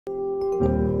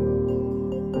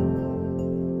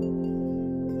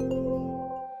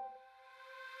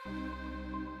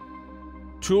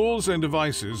Tools and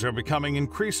devices are becoming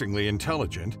increasingly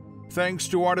intelligent thanks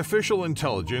to artificial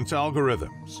intelligence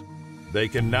algorithms. They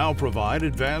can now provide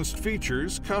advanced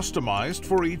features customized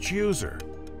for each user,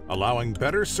 allowing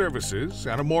better services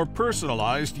and a more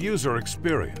personalized user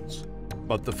experience.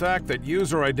 But the fact that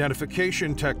user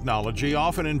identification technology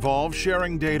often involves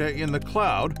sharing data in the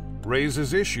cloud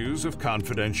raises issues of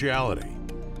confidentiality.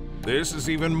 This is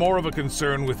even more of a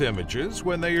concern with images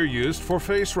when they are used for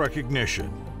face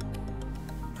recognition.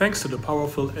 Thanks to the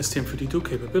powerful STM32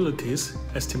 capabilities,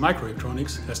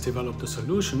 STMicroelectronics has developed a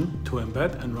solution to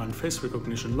embed and run face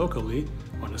recognition locally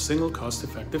on a single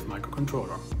cost-effective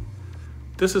microcontroller.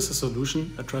 This is a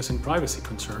solution addressing privacy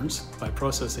concerns by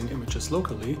processing images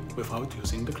locally without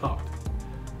using the cloud.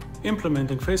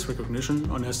 Implementing face recognition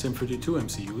on STM32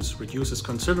 MCUs reduces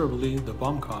considerably the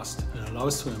BOM cost and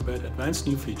allows to embed advanced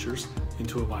new features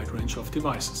into a wide range of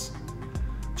devices.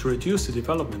 To reduce the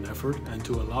development effort and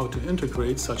to allow to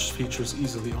integrate such features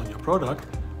easily on your product,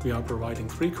 we are providing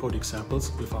 3 code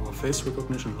examples with our face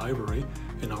recognition library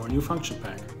in our new function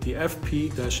pack. The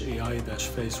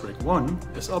FP-AI-FACEREC 1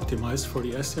 is optimized for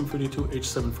the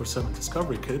STM32H7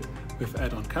 Discovery Kit with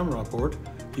add-on camera board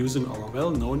using our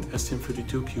well-known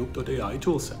STM32Cube.AI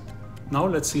toolset. Now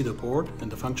let's see the board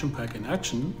and the function pack in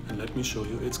action, and let me show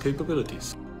you its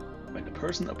capabilities. When the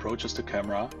person approaches the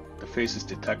camera, the face is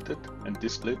detected and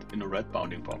displayed in a red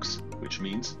bounding box, which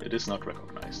means it is not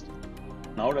recognized.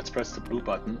 Now let's press the blue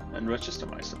button and register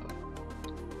myself.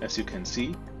 As you can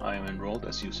see, I am enrolled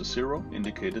as user 0,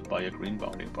 indicated by a green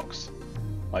bounding box.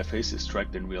 My face is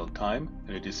tracked in real time,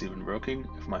 and it is even working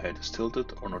if my head is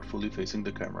tilted or not fully facing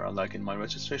the camera like in my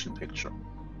registration picture.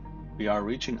 We are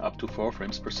reaching up to 4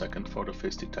 frames per second for the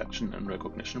face detection and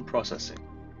recognition processing.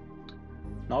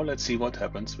 Now let's see what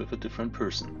happens with a different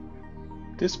person.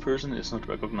 This person is not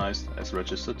recognized as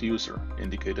registered user,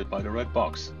 indicated by the red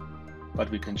box, but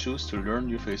we can choose to learn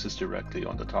new faces directly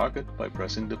on the target by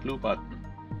pressing the blue button.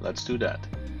 Let's do that.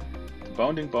 The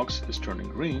bounding box is turning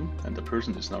green and the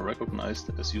person is now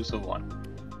recognized as user 1.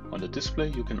 On the display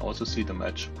you can also see the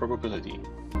match probability.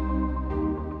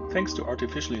 Thanks to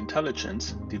artificial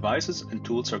intelligence, devices and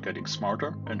tools are getting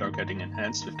smarter and are getting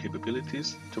enhanced with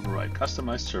capabilities to provide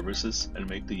customized services and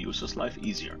make the user's life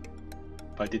easier.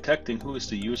 By detecting who is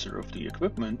the user of the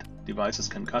equipment, devices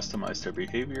can customize their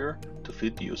behavior to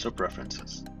fit user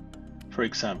preferences. For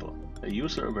example, a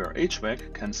user-aware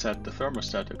HVAC can set the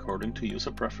thermostat according to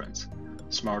user preference.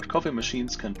 Smart coffee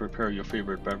machines can prepare your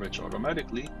favorite beverage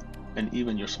automatically, and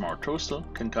even your smart toaster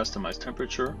can customize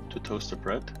temperature to toast the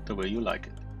bread the way you like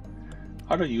it.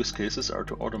 Other use cases are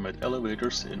to automate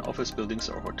elevators in office buildings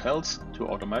or hotels to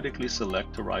automatically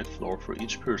select the right floor for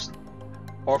each person.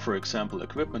 Or for example,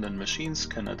 equipment and machines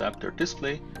can adapt their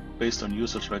display based on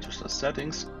users' registered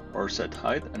settings or set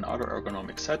height and other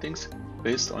ergonomic settings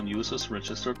based on users'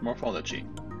 registered morphology.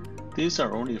 These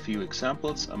are only a few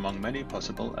examples among many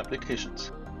possible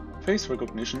applications. Face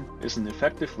recognition is an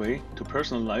effective way to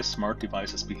personalize smart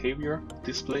devices' behavior,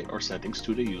 display or settings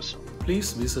to the user.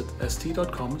 Please visit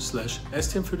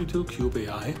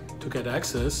st.com/STM32CubeAI to get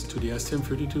access to the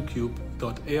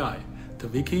STM32Cube.AI, the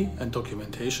wiki and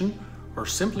documentation, or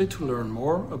simply to learn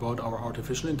more about our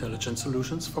artificial intelligence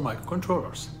solutions for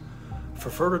microcontrollers. For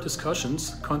further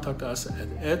discussions, contact us at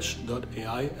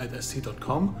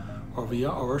edge.ai@st.com or via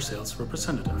our sales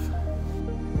representative.